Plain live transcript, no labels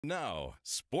Now,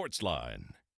 Sportsline.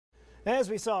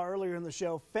 As we saw earlier in the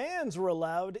show, fans were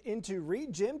allowed into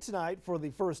Reed Gym tonight for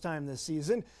the first time this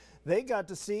season. They got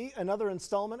to see another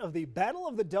installment of the Battle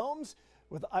of the Domes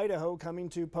with Idaho coming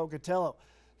to Pocatello.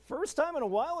 First time in a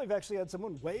while we've actually had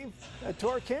someone wave to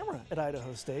our camera at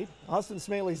Idaho State. Austin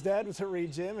Smaley's dad was at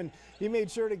Reed Gym and he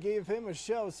made sure to give him a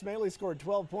show. Smaley scored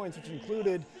 12 points, which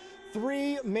included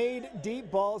 3 made deep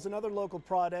balls. Another local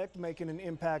product making an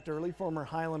impact early. Former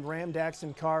Highland Ram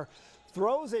Daxton Carr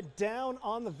throws it down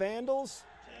on the Vandals.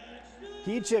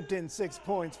 He chipped in 6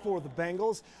 points for the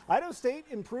Bengals. Idaho State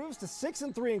improves to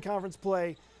 6-3 in conference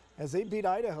play as they beat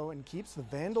Idaho and keeps the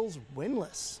Vandals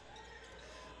winless.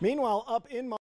 Meanwhile, up in